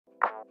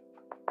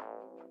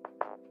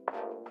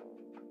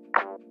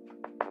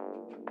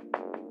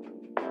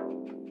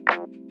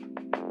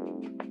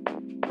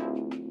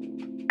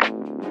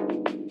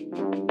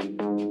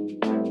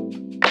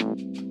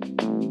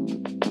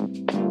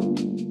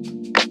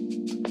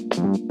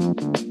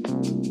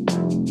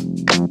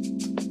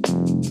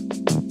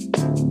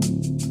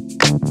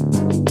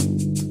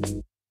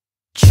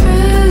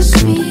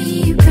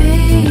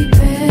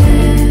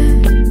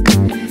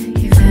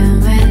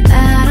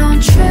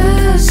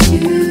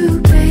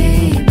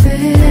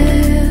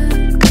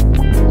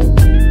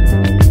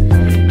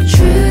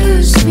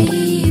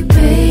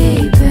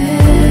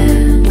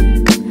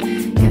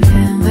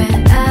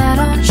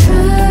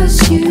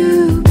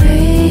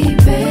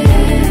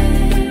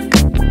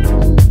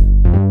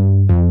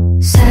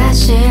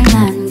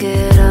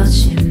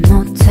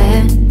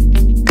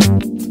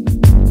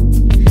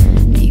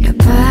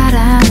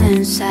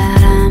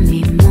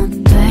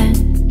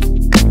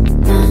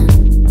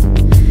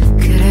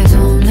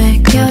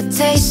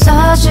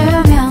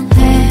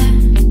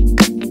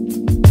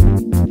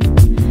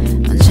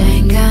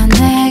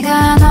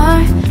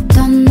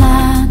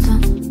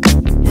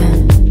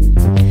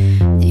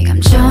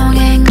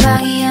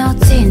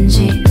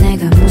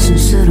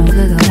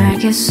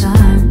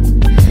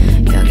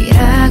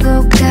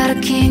여기라고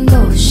가르친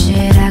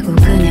곳이라고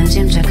그냥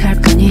짐작할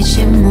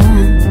뿐이지 뭐.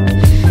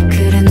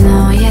 그래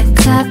너의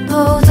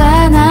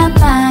탓보다 난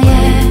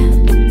나의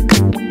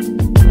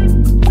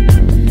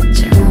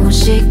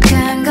잘못이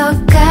큰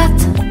것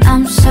같아.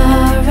 I'm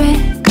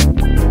sorry.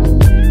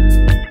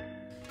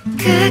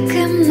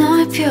 가끔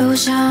너의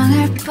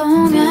표정을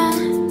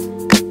보면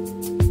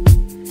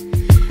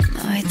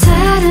너의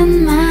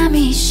다른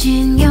맘이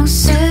신경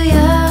쓰여.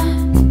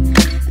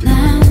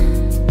 난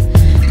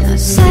너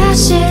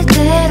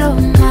사실대로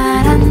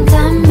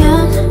말한다면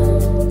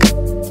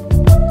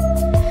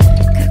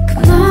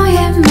가끔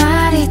너의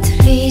말이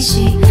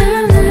들리지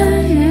않아.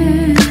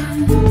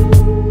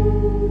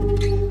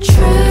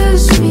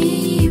 Trust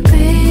me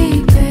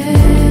baby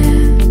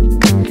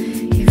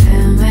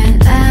even when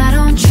I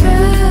don't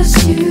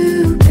trust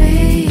you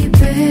baby.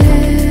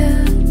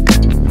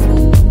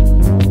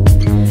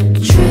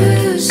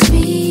 Trust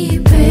me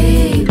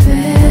baby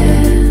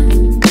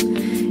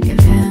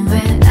even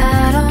when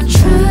I don't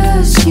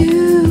trust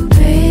you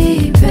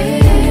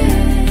baby.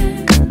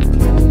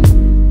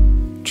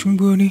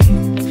 충분히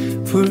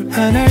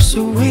불안할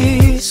수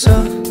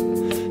있어.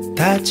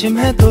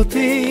 다짐해도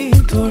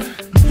뒤돌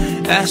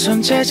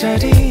아선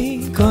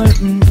제자리걸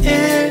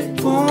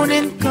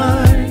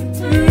일뿐인걸.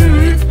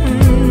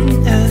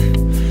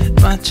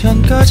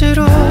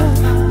 마찬가지로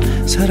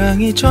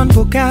사랑이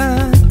전부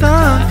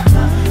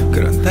같던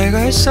그런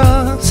때가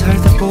있어.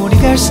 살다 보니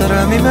갈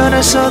사람이면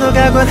했어도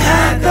가곤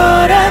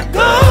하더라고.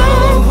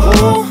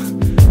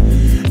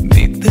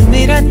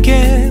 믿음이란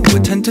게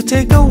we tend to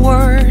take the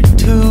word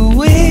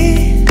too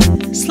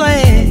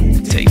easily.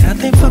 Take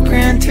nothing for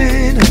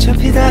granted.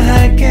 어차피 다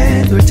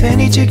할게 될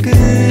테니 지금.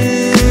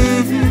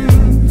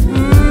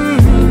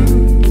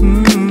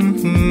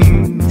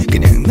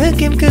 그냥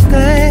느낌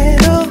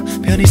그대로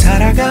편히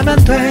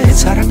살아가면 돼.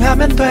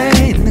 사랑하면 돼.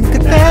 있는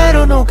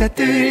그대로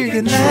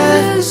녹아들게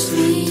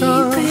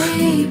놔둬.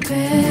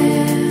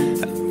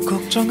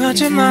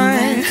 걱정하지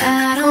말고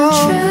아무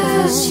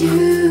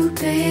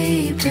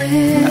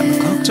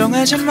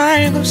걱정하지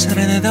말고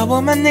살아내다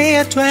보면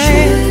네가 돼.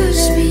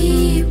 Trust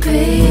me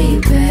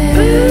baby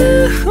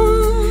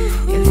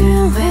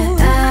even when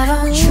I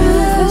don't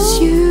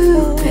trust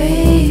you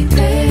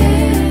baby.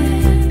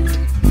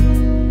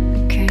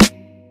 Okay.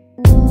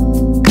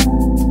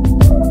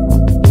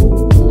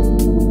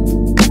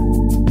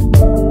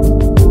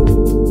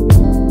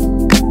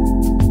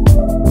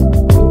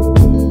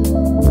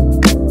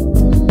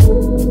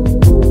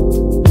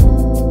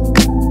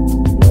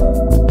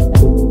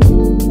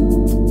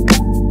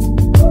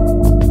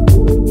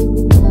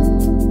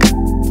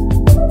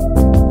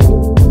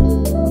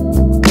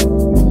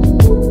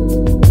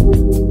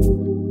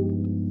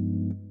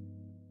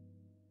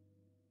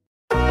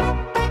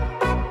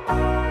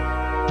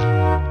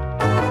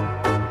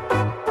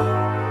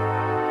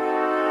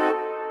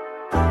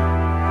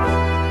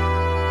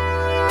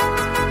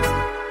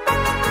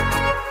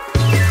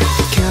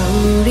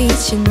 겨울이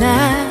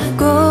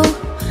지나고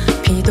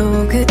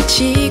비도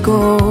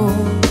그치고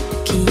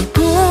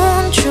기분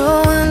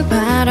좋은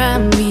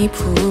바람이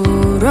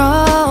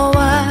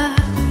불어와.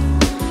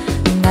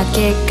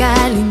 낮게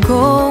깔린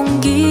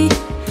공기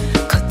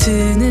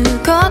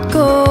커튼을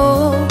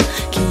걷고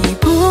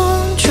기분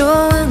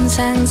좋은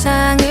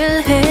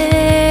상상을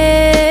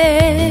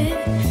해.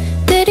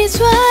 That is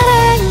what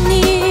I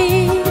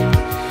need.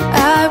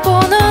 I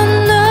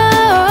wanna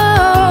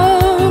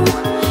know.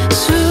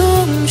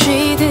 숨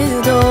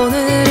쉬듯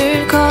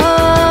오늘을 걸어.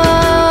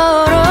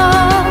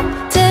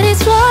 That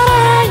is what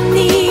I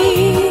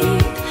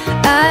need.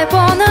 I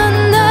wanna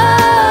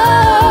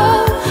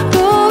know.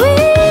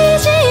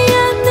 보이지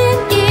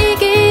않는 이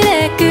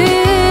길의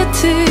끝을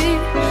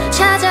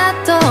찾아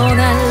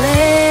떠날래.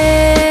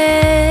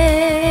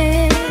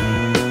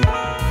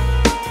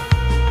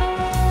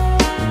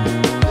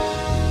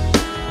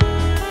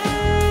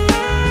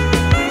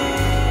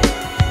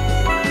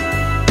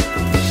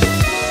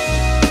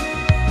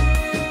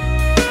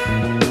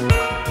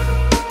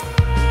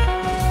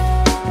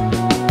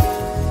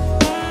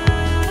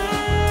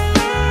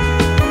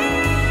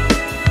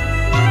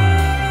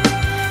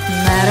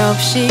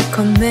 말없이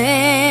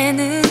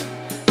건네는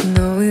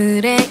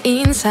노을의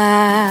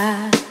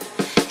인사.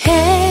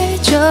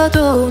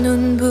 해져도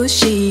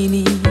눈부신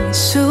이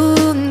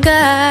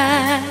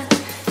순간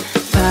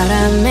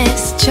바람에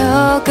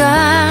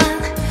스쳐간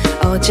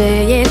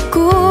어제의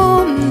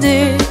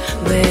꿈들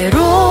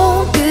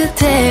외로운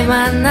끝에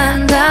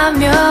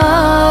만난다면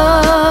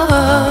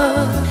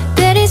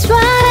That is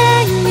what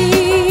I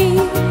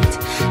need.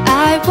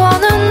 I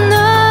wanna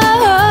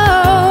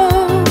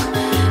know.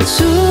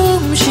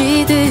 숨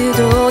쉬듯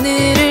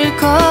오늘을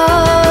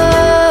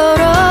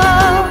걸어.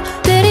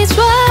 That is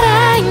what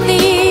I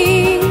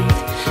need.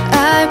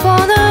 I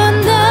wanna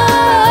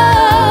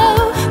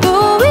know.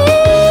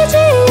 보이지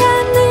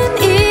않는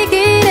이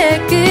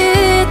길의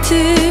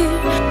끝을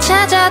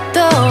찾아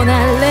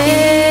떠날래.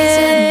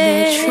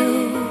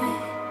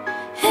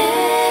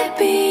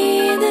 Happy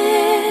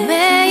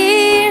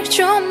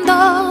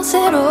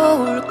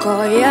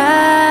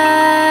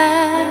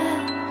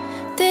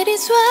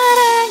is what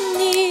I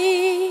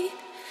need.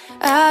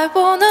 I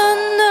wanna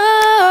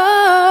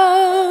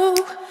know.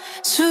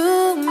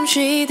 숨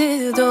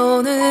쉬듯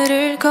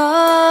오늘을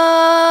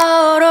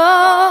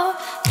걸어.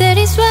 That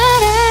is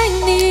what I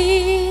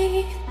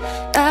need.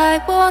 I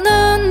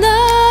wanna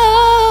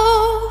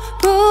know.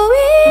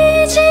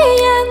 보이지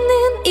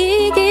않는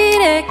이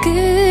길의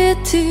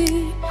끝을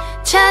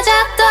찾아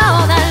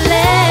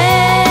떠날래.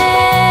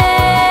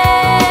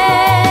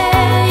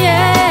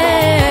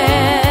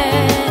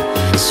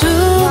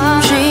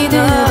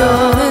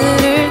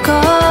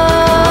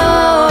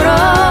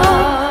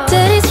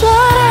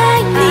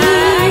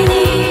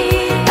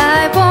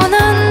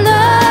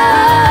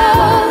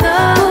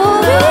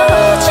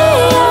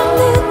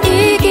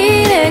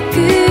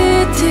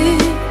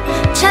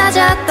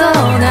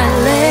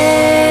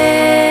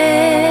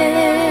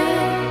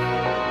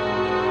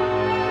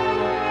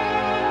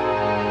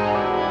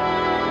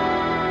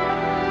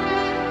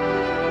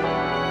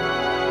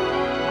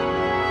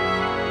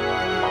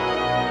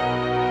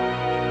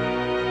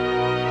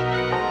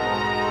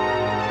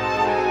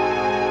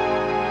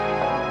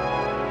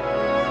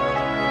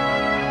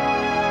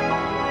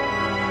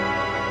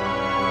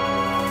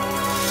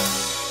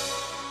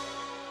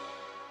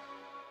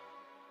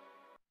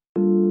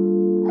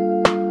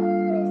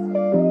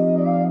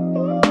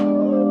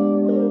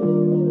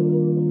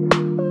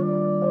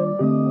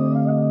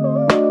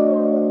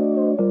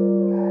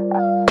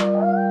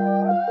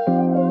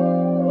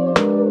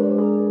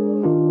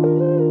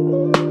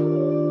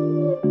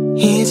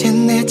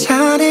 이젠 내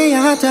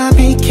차례야 다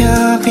비켜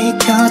네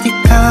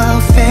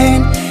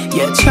카페인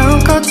예전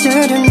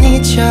것들은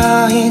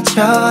잊어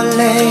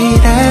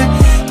레이래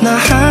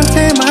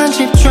나한테만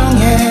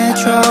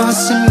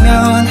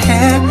집중해줬으면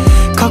해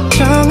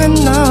걱정은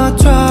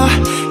넣어둬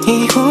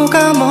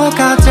이후가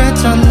뭐가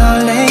됐든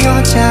널 내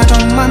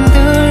여자로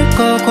만들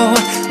거고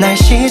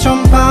날씨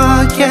좀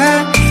봐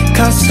yeah.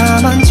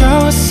 가사만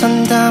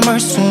줘선 담을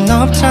순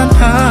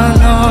없잖아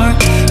널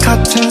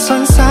같은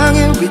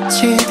선상에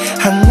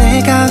위치한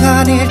내가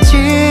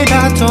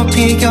아닐지라도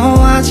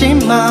비교하지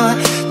마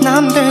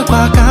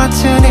남들과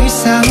같은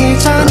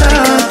일상이잖아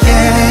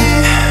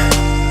yeah.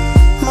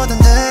 뭐든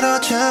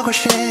들어주고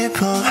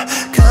싶어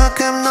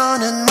가끔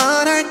너는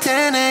말할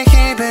때 내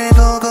입을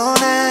보곤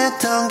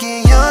했던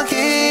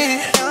기억이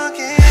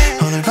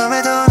오늘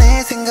밤에도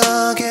네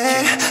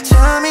생각에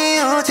잠이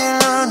오질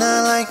않아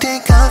like the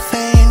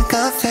caffeine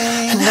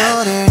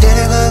너를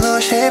데려가고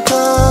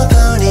싶어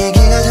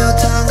분위기가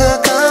좋던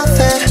그 카페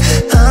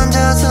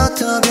앉아서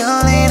또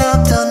별일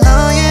없던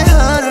너의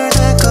하루를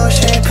듣고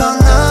싶어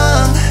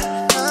난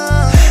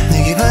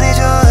네 기분이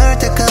좋을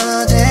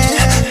때까지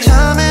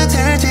잠에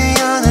들지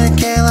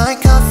않을게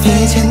like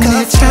caffeine 이젠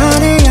내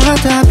차례야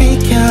다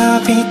비켜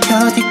네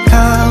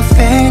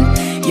카페인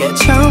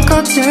예전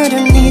것들은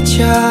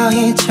잊어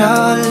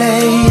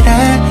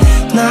레이래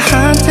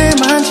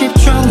나한테만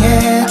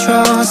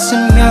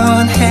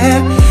집중해줬으면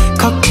해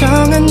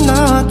걱정은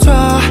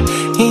넣어둬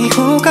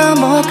이후가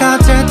뭐가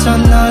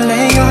됐든 널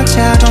내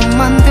여자로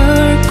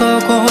만들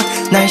거고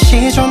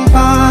날씨 좀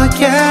봐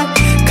yeah.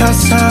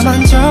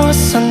 가사만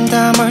줘선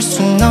담을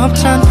순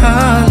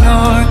없잖아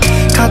널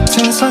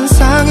같은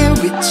선상에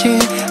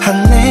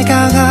위치한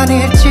내가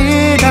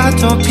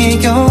아닐지라도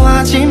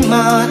비교하지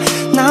마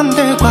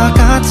남들과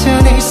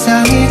같은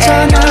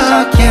일상이잖아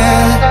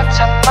yeah.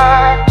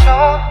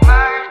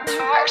 할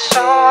수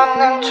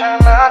없는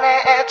둘만의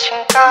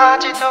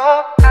애칭까지도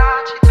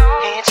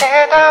이제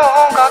다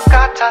온 것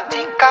같아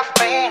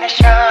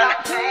디카페이네이션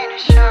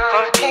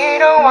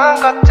불필요한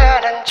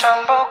것들은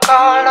전부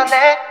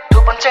걸러내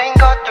두 번째인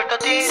것들도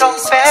뒤로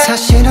빼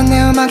사실은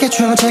내 음악의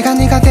주제가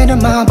네가 되는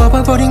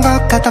마법을 부린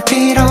것 같아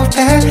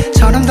필요해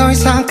처럼 더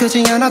이상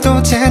크지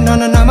않아도 돼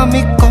너는 나만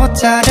믿고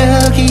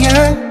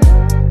따르기에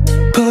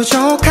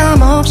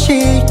부족함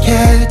없이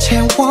yeah.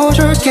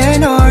 채워줄게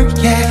널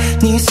yeah.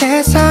 네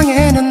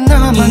세상에는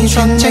나만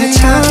존재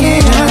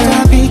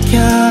차례야 비켜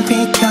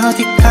네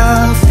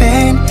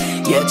카페인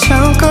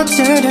예전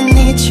것들은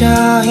잊어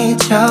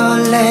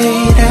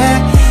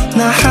레이래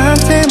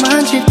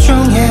나한테만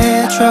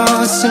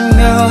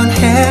집중해줬으면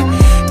해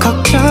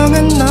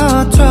걱정은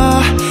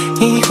넣어둬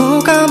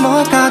이후가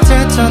뭐가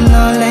됐든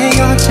널 내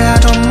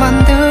여자로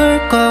만들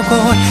거고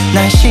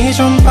날씨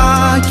좀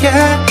봐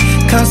yeah.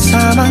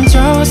 가사만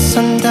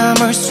줘선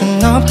담을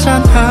순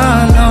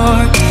없잖아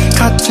널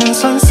같은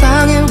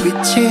선상에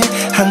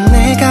위치한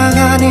내가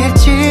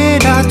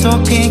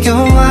아닐지라도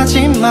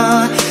비교하지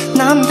마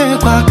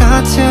남들과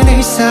같은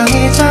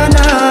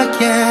일상이잖아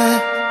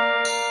yeah.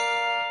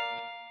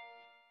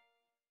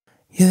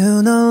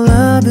 You know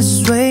love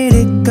is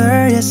sweet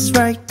girl, yes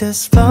right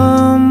this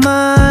for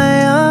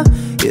my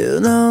You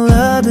know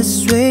love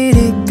is sweet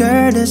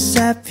girl, this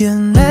app you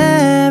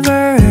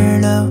never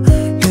know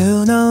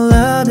You know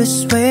love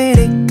is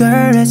sweet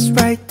girl, let's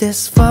write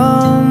this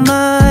for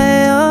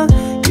my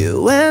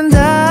You and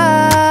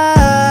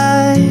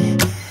I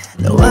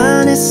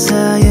너와 내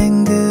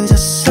사이엔 그저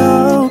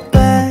so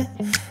bad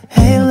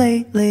Hey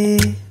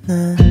lately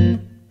난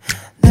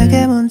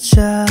내게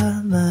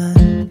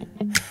문자만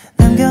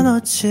남겨놓지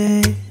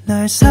말해놓지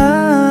날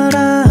사랑한다고.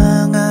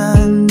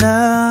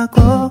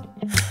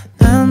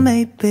 난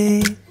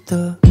maybe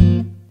또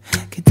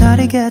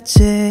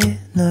기다리겠지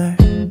널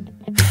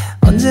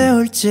언제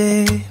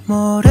올지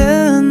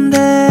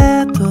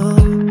모른대도.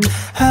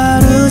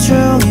 하루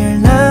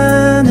종일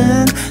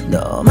나는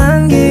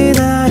너만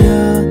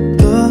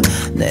기다려도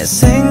내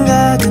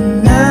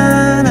생각은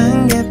난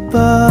한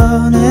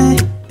개뿐해.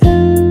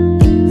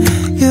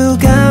 You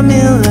got me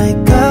like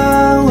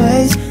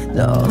always.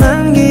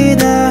 너만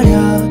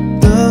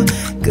기다려도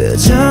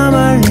그저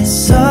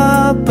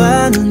멀리서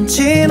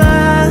봐놓지만.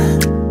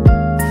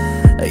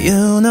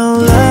 You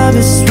know love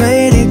is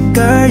sweet,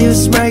 girl, you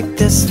strike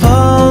this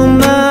for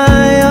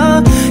my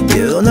own.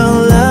 You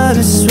know love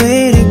is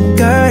sweet,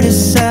 girl,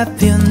 this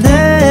happy you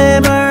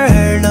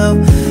never know.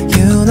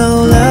 You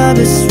know love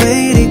is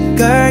sweet,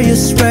 girl, you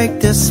strike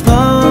this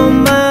for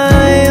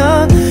my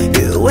own.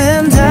 You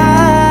and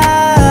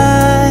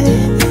I,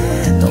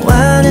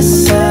 너와 내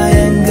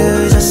사이엔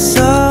그저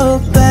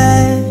so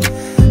bad.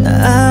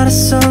 나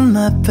알았어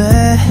my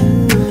bad.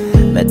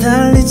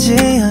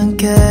 매달리지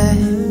않게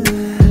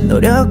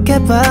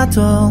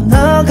노력해봐도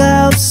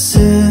너가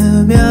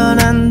없으면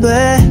안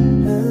돼.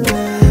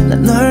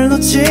 난 널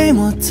놓지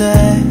못해.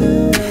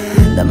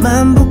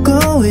 나만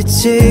보고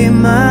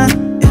있지만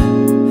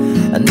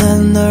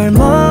난 널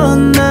못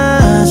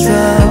놔줘.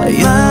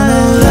 You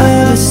know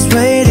love is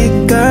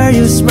sweet, girl,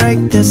 you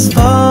strike this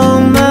for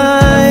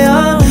my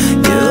own.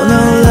 You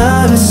know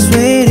love is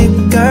sweet,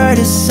 girl,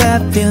 this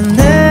happy you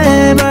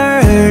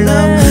never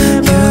know.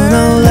 You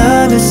know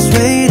love is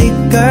sweet,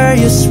 girl,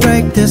 you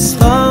strike this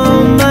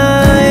for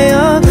my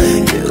own.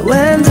 You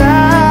and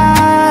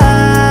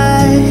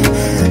I,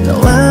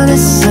 너와 내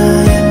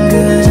사이엔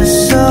그저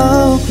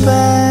so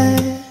bad.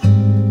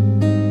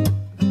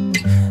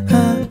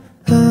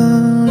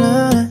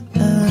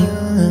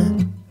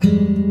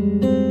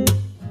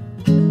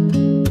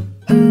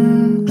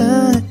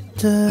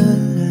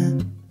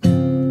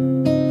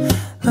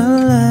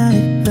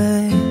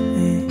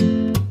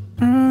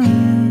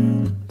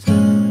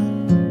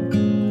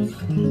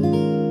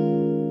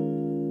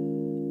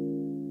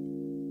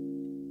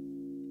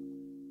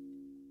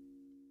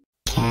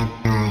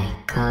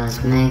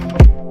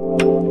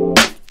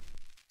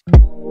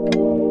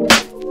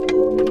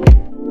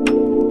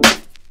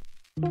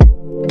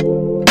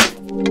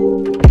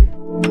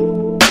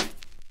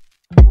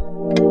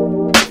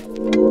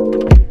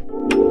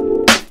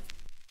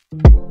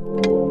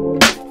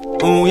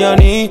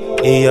 우연히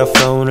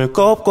이어폰을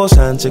꼽고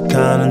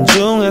산책하는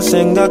중에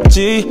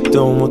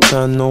생각지도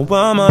못한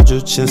너와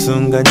마주친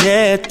순간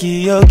옛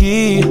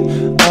기억이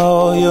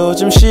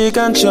요즘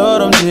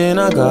시간처럼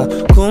지나가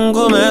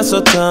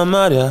궁금했었단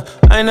말야.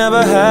 I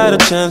never had a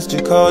chance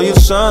to call you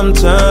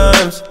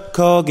sometimes.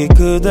 거기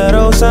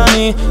그대로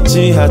사니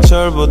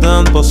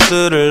지하철보단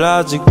버스를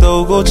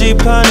아직도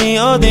고집하니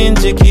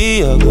어딘지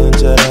기억은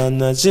잘 안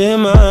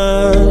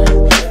나지만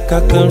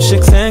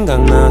가끔씩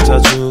생각나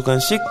자주 간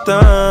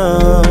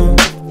식당.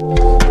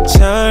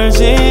 잘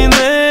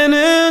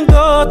지내는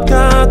것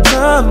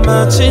같아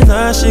마치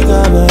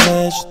날씨가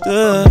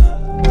말해주듯.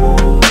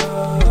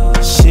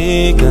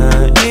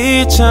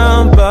 시간이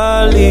참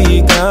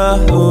빨리 가.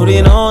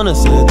 우린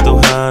어느새 또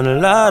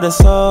하늘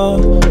아래서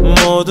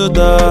모두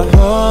다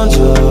혼자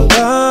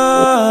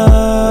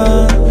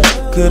가.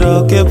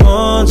 그렇게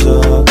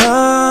먼저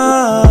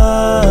가.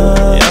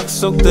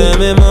 약속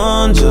때문에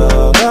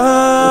먼저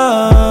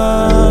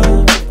가.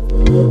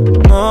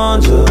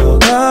 먼저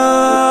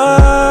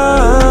가.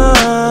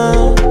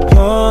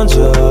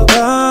 먼저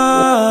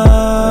가.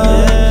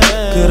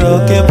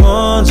 그렇게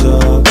먼저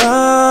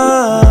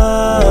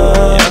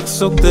가.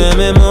 약속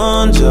때문에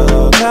먼저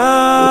가.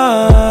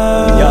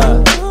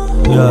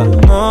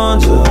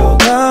 먼저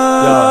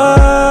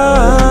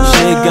가.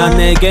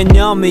 시간의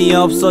개념이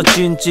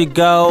없어진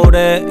지가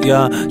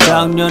오래야.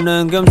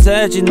 작년은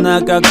금세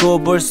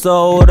지나가고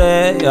벌써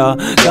올해야.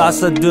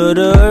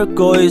 가사들을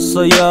읊고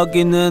있어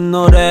여기는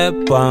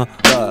노래방.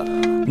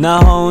 나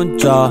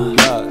혼자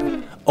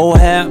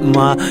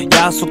오해마.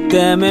 약속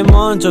때문에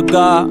먼저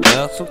가.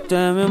 약속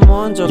때문에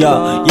먼저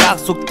가.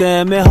 약속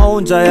때문에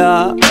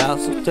혼자야.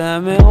 약속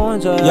때문에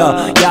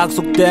혼자야.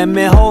 약속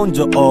때문에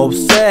혼자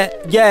없애.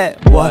 Yeah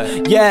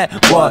what yeah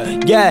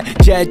what yeah.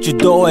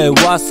 제주도에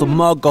와서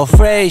먹어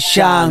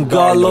fresh한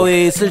걸로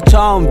이슬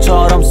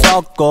처음처럼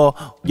섞어.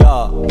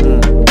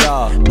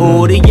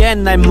 우리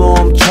옛날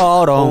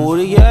몸처럼.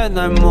 우리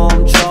옛날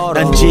몸처럼.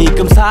 난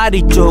지금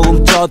살이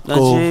조금 쪘고. 난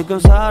지금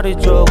살이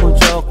조금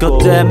쪘고. 그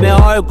때문에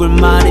얼굴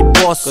많이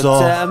부었어.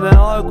 그 때문에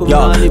얼굴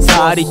많이 부었어.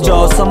 살이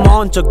쪄서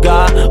먼저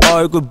가.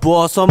 얼굴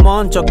부어서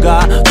먼저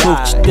가.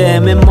 숙취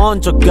때문에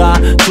먼저 가.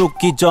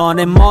 죽기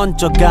전에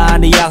먼저 가.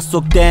 네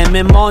약속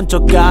때문에 먼저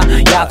가.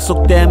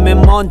 약속 때문에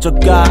먼저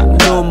가.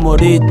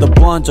 눈물이 또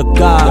번져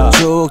가.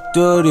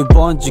 죽들이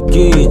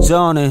번지기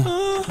전에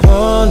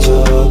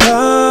먼저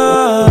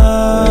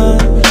가.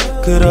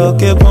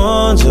 그렇게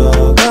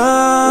먼저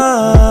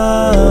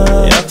가.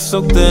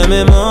 약속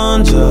때문에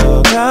먼저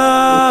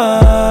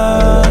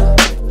가.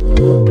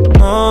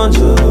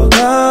 먼저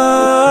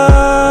가.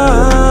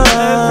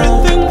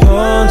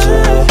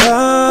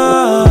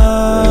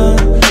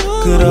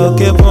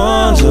 그렇게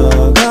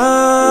먼저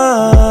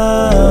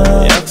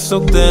가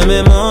약속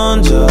때문에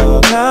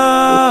먼저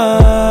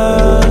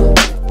가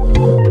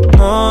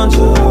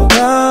먼저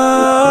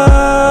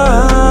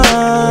가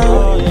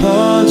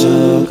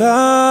먼저 가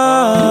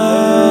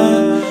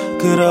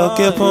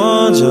그렇게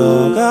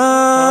먼저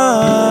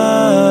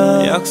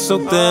가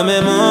약속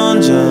때문에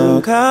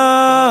먼저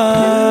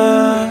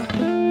가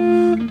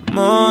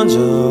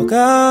먼저 가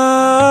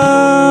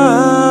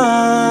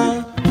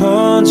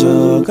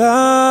먼저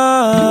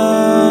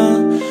가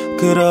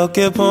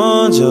그렇게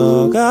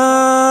먼저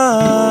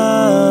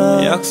가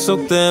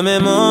약속 때문에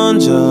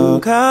먼저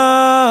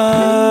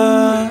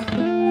가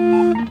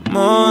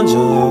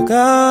먼저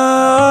가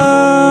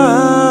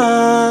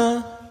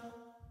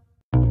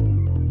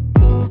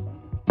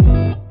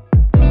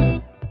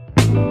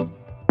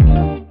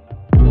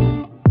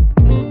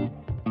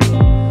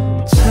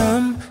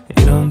참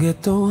이런 게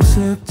또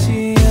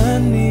쉽지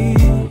않니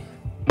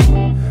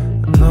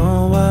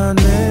너와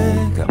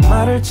내가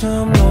말을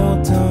처음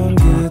놓던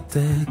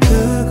그때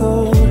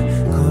그곳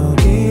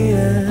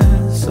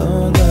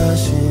거기에서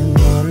다시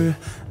너를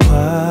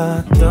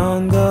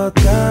봤던 것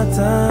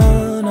같아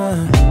나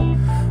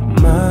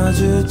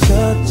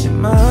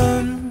마주쳤지만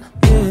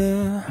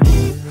yeah.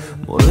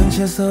 모른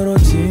채 서로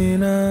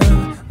지나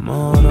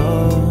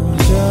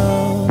멀어져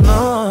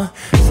너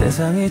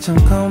세상이 참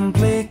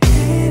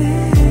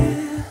complicated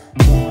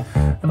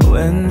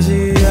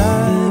왠지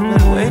I've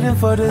been waiting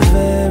for this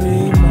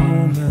very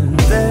moment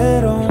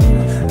때론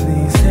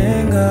네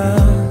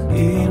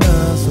생각이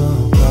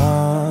나서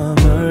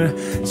밤을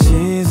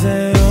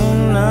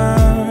지새운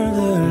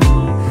날들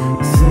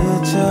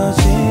스쳐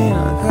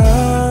지나가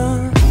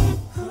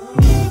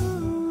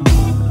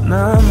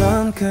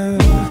나만큼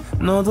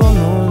너도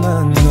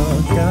놀란 것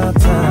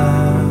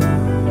같아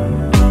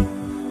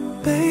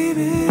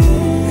Baby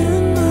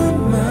in my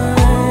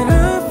mind I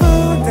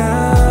fall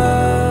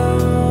down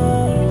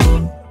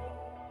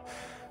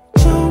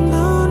좀 더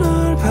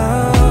널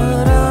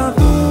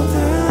바라보다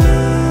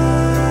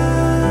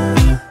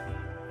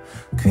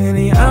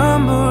괜히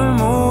안부를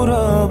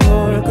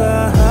물어볼까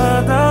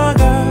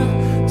하다가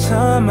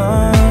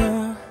참아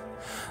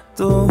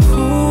또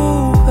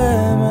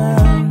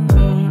후회만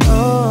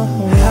Oh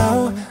how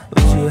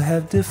would you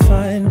have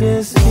defined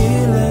this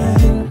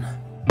feeling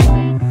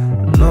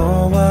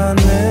너와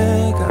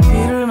내가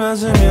비를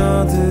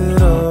맞으며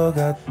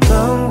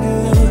들어갔던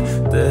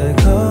그때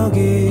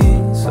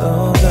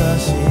거기서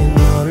다시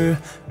너를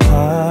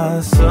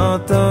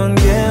봤었던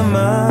게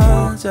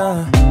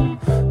맞아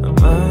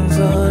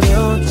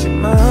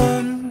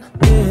망설였지만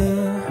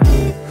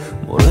yeah.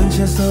 모른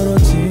채 서로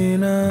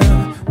지나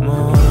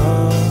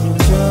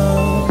멀어져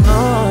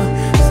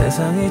너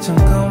세상이 참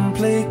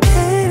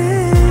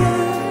complicated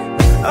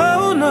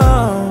Oh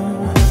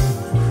no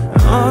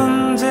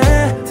언제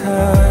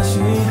다시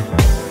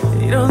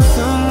이런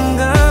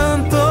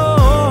순간 또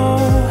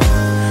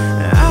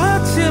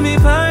아침이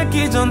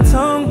밝기 전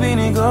텅 빈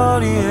이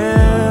거리에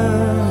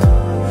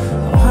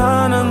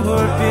화난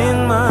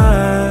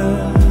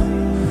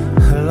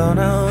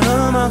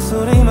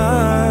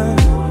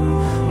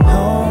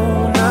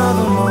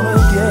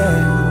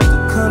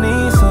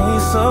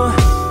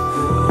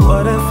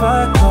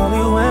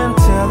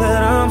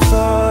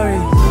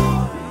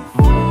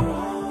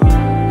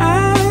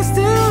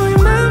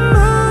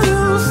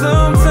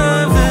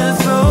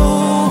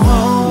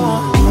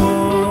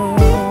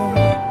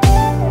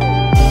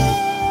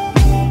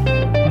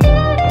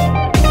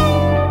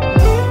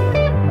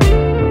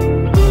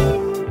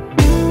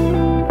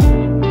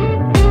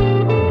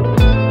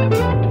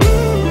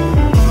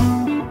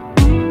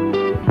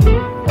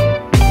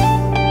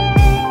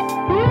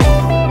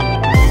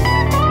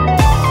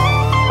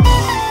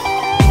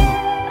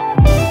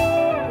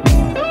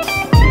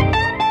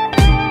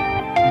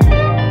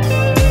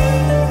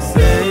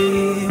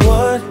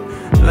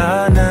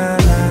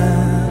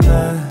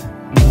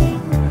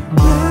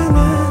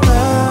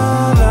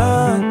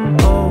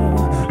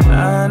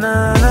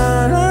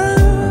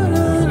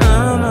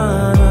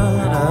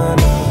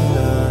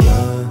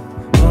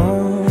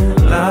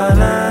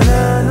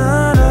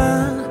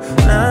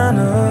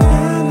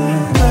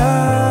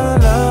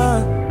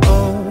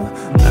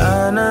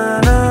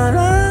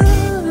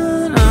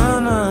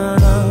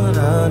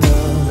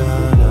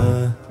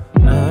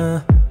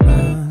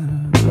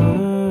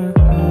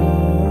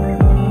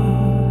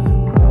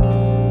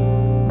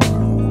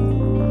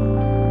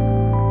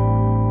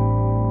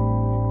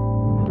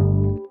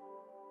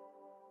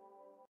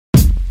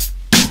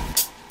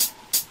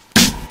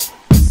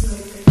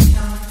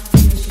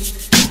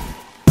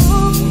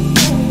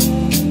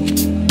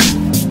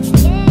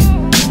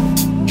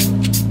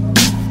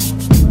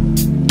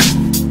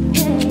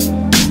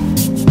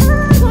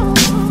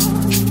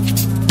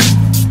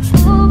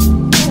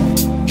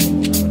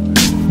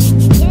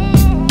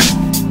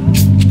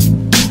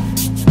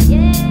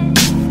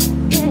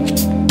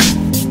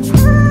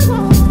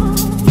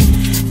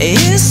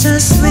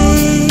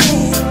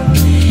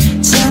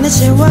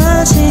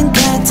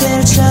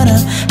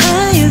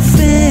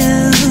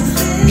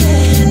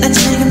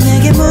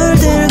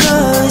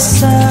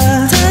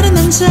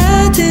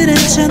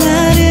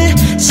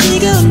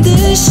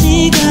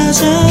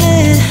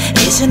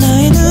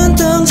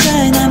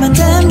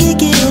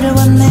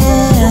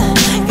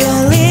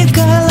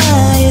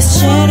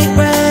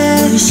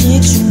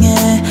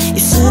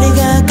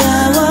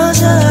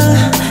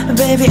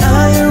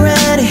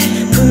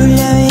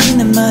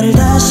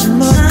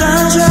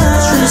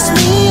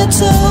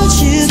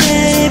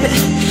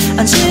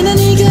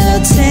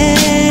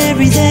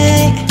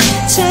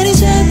자리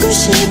잡고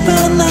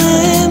싶어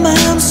너의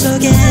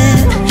마음속에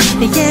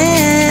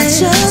Yeah, I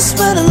just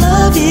wanna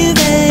love you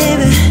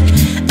baby.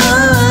 Oh,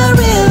 I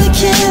really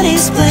can't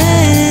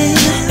explain.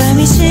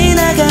 밤이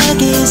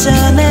지나가기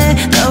전에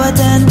너와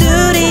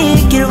단둘이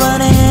있길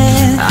원해.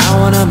 I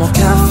want more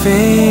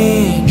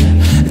caffeine.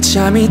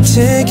 잠이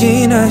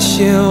들긴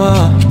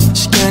쉬워.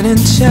 시간은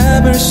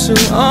잡을 수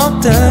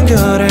없단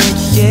거를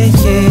yeah,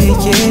 yeah,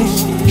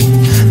 yeah.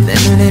 내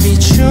눈에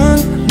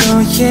비춘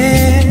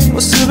너의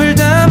모습을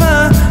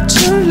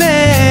담아줄래.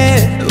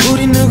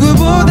 우리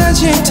누구보다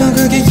짙어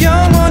그게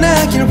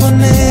영원하길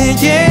원해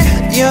yeah.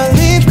 Your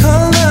lip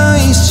color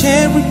is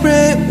cherry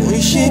red.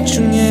 무의식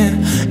중에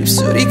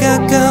입술이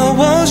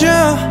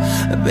가까워져.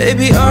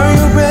 Baby are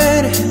you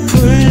ready.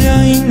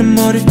 풀려있는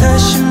머리를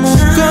다시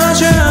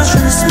묶어줘.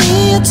 Trust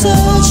me I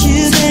told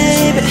you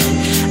baby.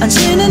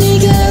 언제나 네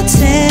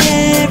곁에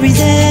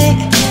everyday.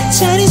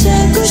 자리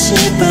잡고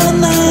싶어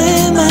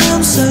너의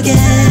마음속에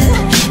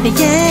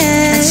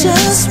Yeah, I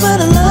just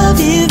wanna love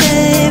you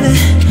baby.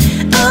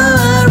 Oh,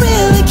 I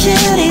really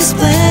can't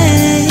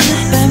explain.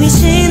 밤이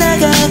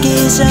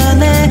지나가기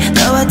전에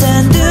너와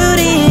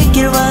단둘이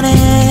있길 원해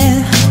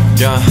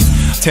Yeah,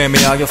 tell me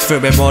how you feel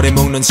왜 머리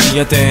묶는지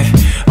어때.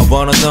 I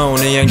wanna know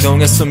네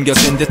행동에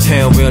숨겨진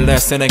듯해. We're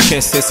less than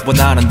kisses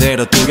원하는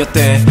대로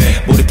두겼대.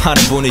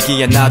 몰입하는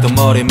분위기에 나도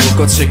머리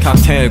묶었지.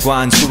 칵테일과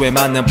안주에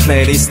맞는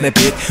플레이리스트 내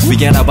빛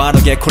위에 나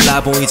바르게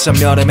콜라보이자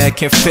멸에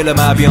make it feel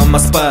my be on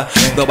my spot.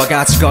 너와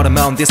같이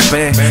걸으면 this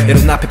bad.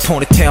 이런 앞에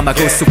포니테일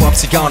막을 수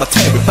없이 on a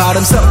table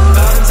bottoms up.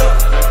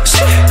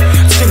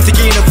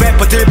 침튀기는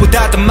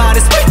래퍼들보다 더 많이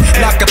spit.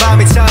 낮과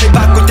밤이 자리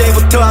바꿀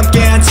때부터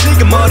함께한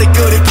지금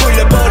머리끈이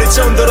풀려버릴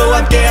정도로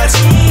함께하지.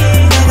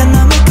 내가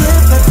너무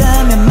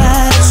급하다면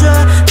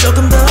말해줘.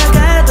 조금 더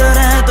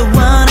가더라도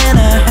one and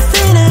I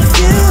think of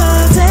you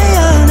all day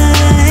all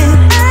night.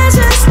 I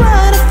just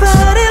wanna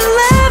fall in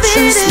love with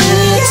you. Trust me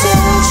I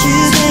told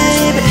you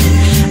baby.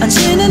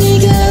 언제나 네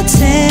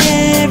곁에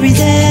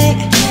everyday.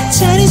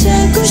 자리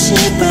잡고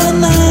싶어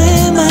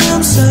너의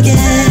마음속에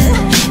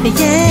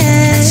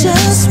Yeah, I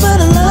just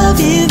wanna love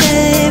you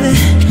baby.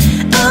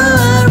 Oh, I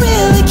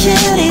really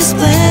can't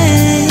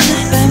explain.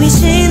 밤이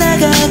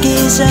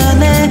지나가기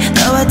전에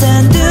너와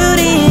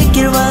단둘이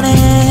있길 원해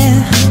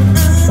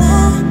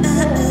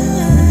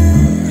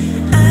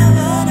I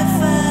wanna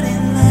fall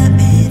in love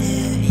with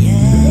you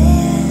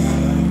yeah.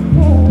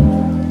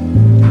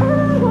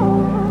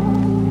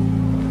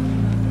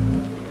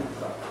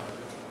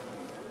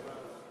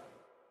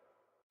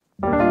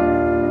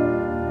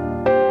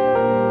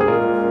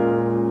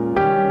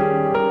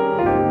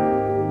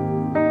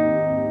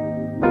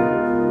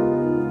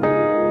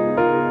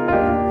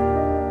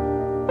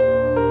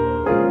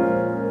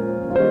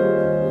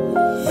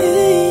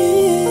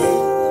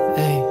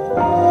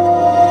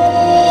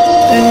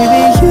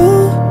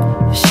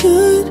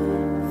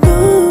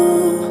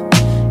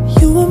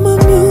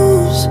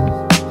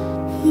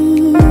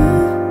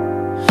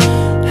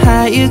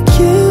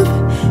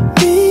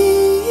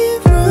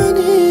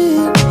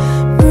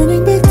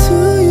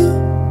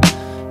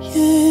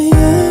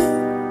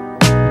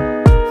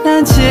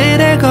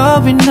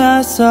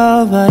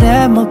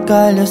 발에 못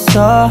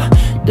갈렸어.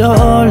 또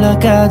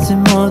올라가지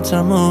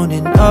못할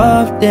문은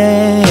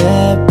없대.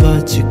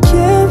 But you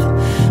keep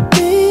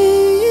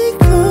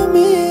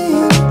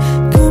me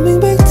coming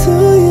back to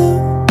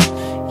you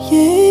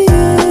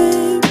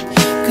yeah.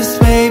 Cause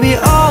baby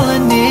all I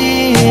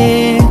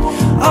need,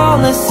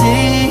 all I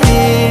see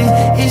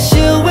is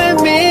you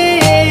and me.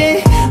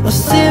 A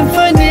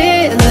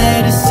symphony,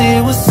 let us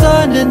see what's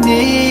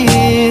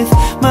underneath.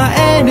 My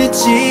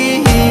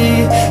energy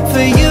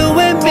for you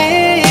and me.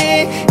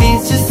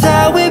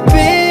 How it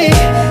be?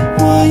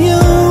 Will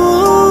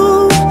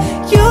you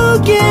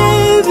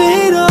give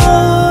it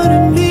all to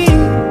me?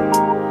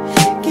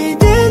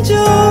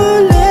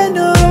 기대줄래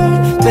널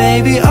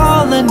Baby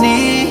all I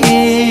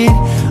need,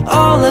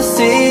 all I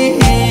see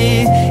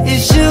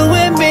is you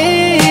and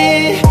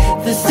me.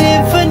 The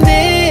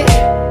symphony.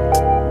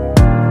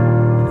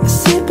 I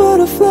see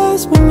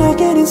butterflies when I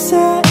get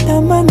inside.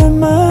 나만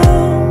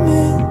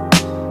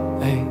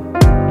hey.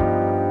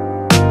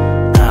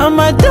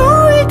 아마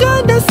더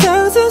이건 다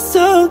상상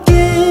속에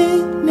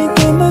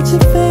내가 마치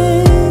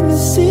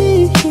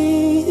fantasy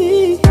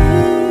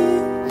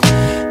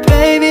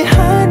Baby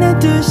하나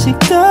둘씩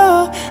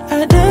더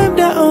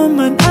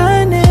아름다움만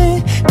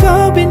안에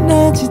겁이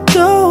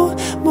나지도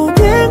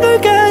모든 걸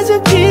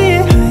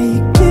가졌기에 How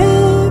you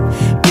keep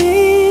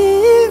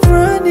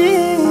me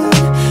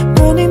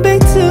running back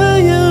to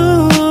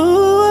you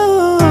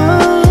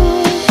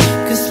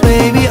Cause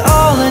baby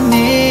all I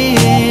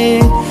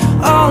need,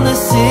 all I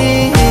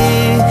see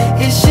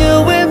is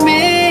you and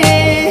me.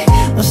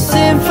 A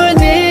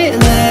symphony,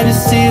 let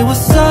us see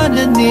what's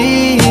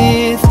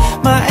underneath.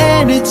 My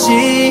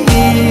energy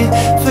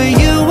for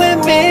you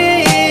and me.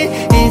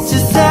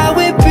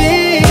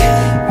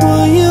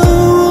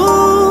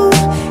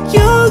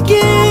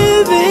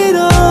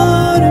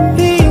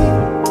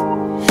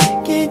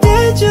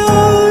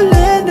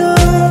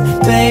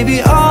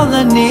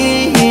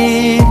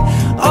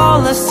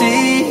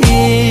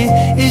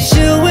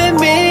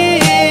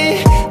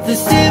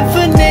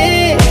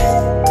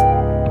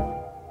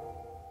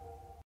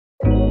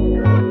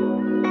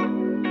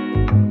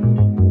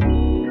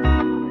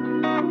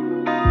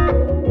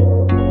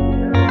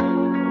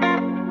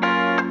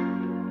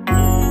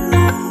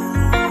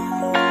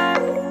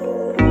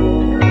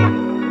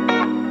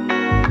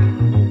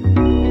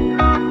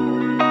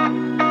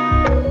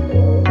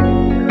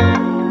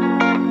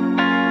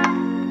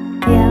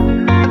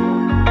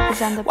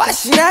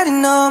 와시라리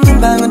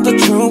넘는 방은 또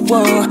추워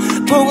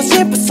보고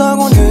싶어서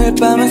오늘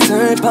밤은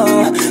슬퍼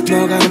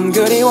너가 너무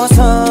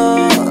그리워서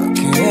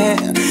그래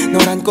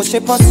널 안고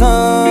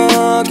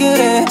싶어서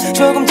그래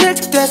조금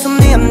질척돼서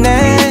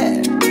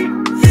미안해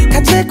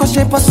같이 있고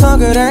싶어서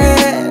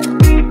그래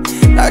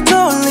널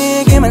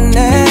떠올리기만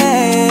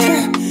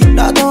해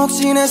나도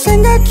혹시 내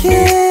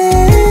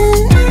생각해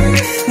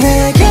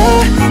내가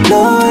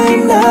너의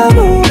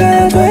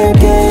나무가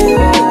될게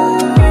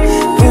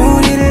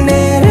뿌리를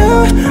내려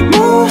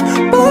못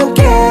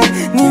보게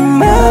네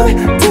맘에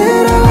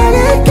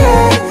들어갈게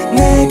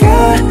내가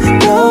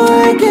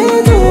너의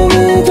기둥이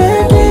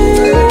될게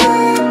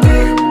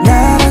날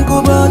안고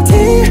버틸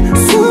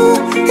수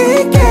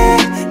있게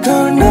그걸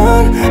넌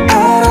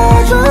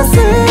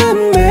알아줬으면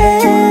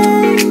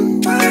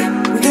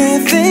Do you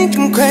think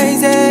I'm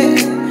crazy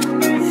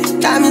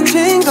나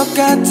미친 것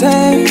같아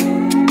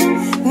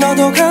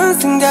너도 그런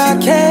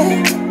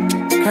생각해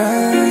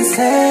그런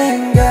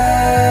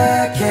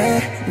생각해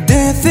Do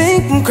you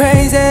think I'm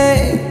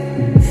crazy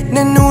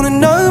내 눈은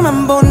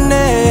너만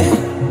보네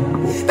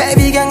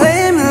Baby can't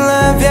let me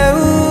love you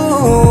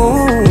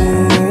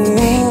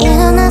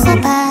일어나서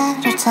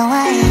바로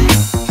좋아해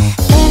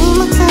내네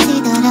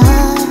목소리 들어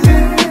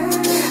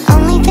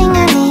Only thing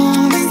I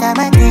need is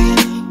my day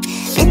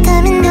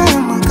비타민 요요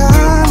먹어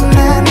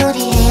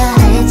마무리해야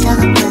할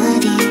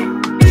작업들이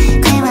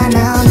꽤 많아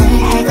오늘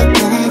할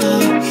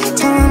것들이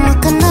정말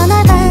못 건너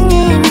날 방해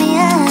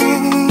미안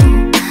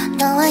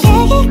너와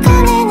얘기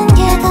꺼내는 게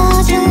더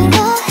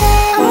중요해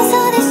I'm so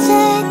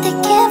distracted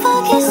can't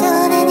focus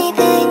on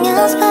anything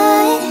else but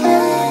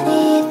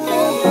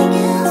anything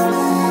else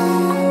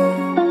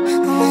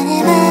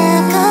Whenever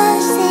I'm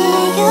gonna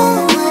see you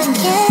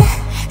again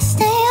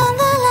Stay on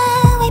the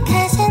line we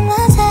passing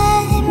the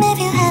time If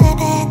you had a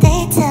bad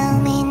day tell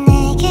me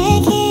내게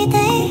기대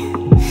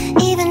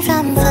Even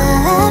from far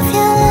off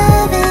your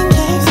loving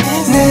keeps me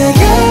safe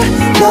내가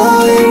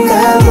너의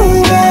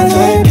나무가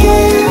될게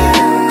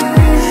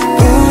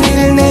뿌리를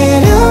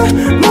내려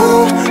못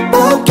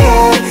보게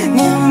네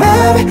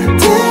맘에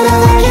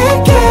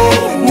들어갈게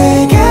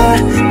내가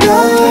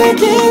너의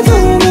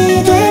기둥이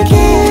될게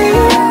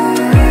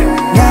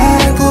날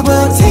안고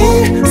버틸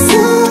수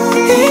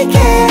있게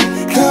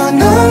그건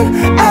넌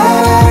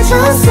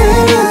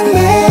알아줬으면 해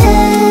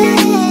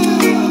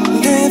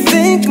Do you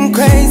think I'm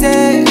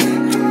crazy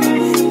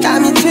나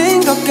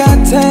미친 것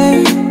같아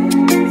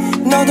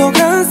너도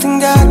그런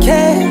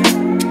생각해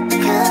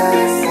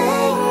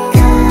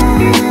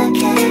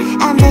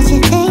I bet you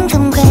think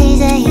I'm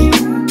crazy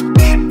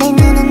내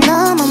눈은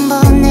너만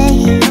보네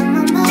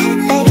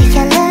Baby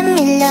can't let me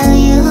love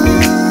you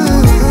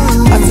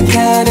어떻게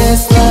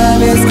this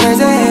love is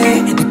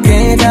crazy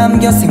늦게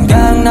담겨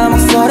생각나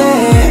목소리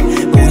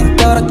우린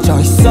떨어져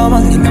있어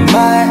멀리면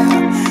말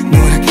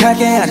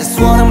노력하게 I just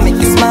wanna make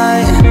you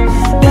smile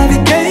Baby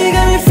girl you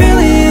got me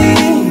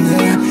feeling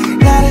yeah.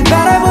 나를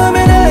바라보면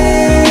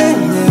darling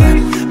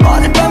yeah.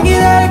 오늘 밤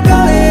기다릴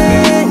거래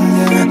yeah.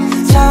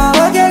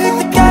 샤워하게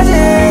그때까지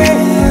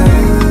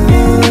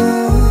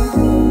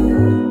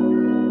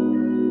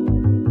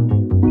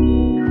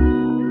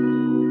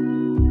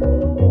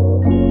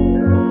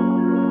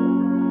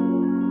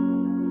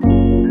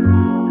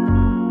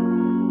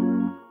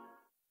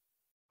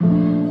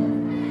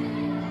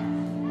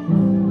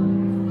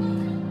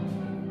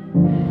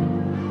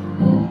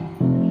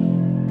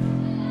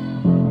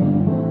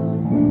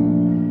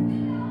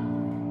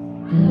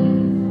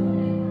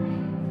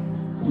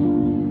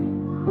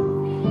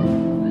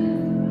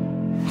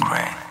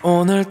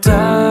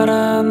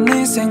오늘따라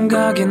네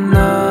생각이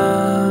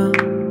나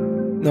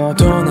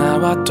너도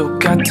나와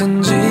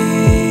똑같은지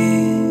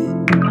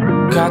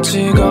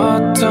같이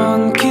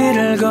걷던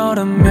길을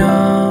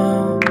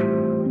걸으며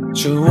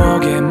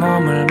추억에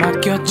몸을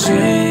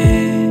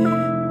맡겼지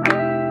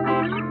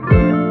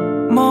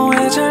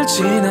뭐해 잘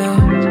지내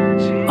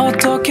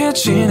어떻게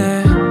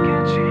지내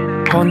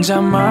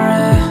혼자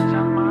말해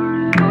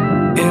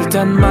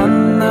일단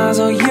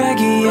만나서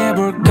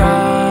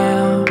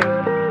얘기해볼까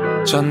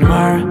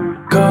전말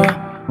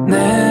거네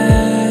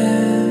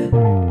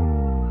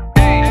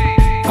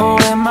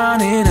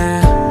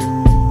오랜만이네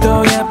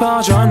또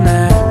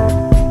예뻐졌네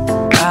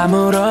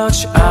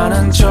아무렇지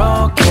않은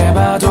척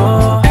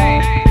해봐도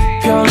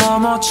별로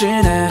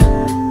멋지네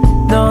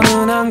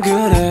너는 안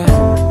그래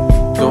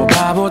또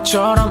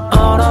바보처럼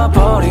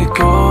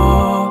얼어버리고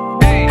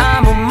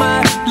아무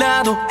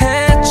말이라도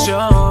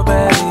해줘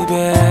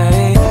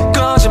baby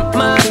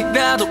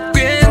거짓말이라도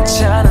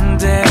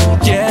괜찮은데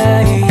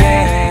yeah,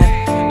 yeah.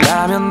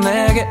 라면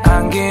내게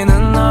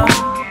안기는 너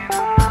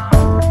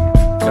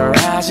Girl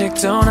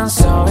아직도 난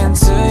so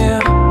into you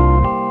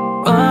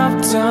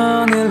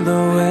없던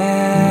일로 해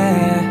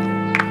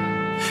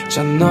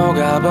전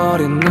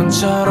녹아버린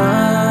눈처럼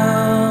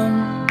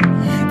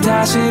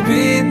다시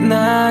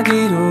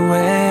빛나기로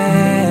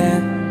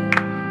해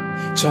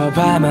저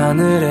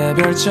밤하늘의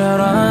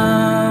별처럼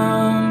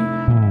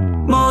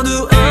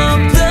모두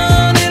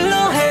없던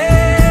일로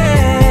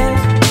해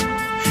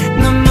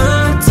눈물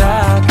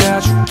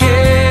닦아줄게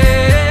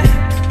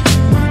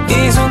이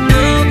손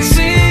놓지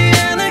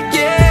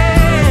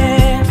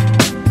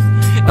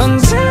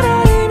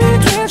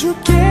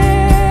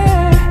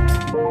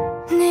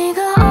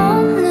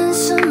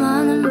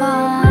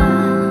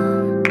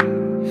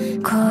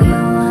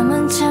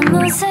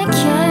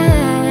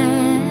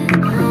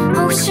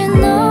혹시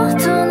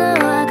너도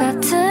나와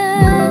같은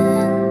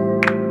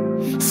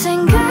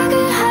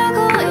생각을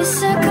하고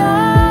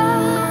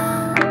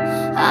있을까?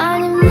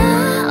 아님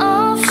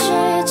나 없이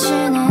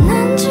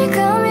지내는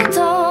지금이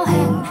더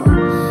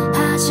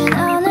행복하진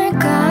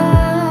않을까?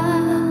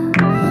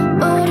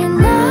 우리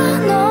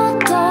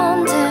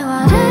나눴던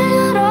대화를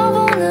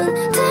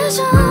열어보는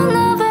대전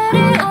벨이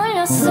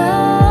울렸어.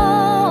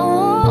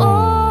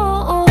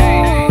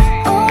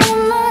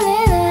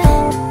 오랜만이네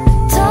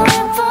더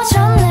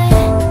예뻐졌네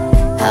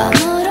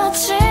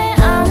아무렇지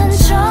않은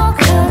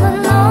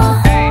척하는 너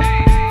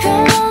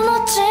별로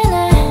멋지네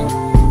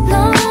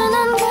너는 안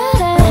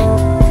그래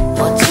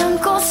못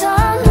참고선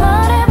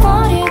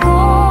말해버리고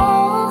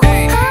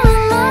아무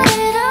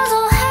말이라도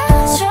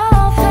해줘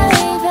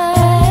baby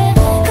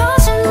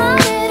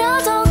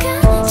거짓말이라도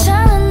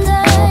괜찮은데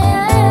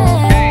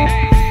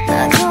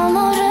나도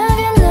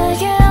모르게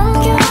내게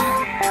안겨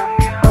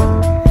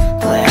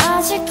왜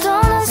아직도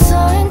난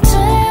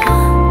서인트야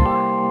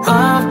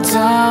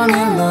없던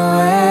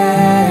일로에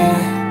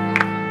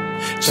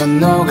저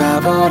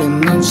녹아버린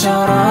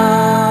눈처럼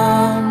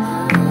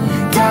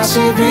다시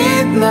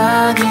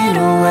빛나기로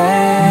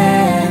해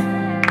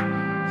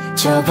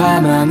저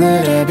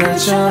밤하늘의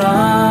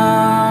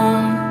별처럼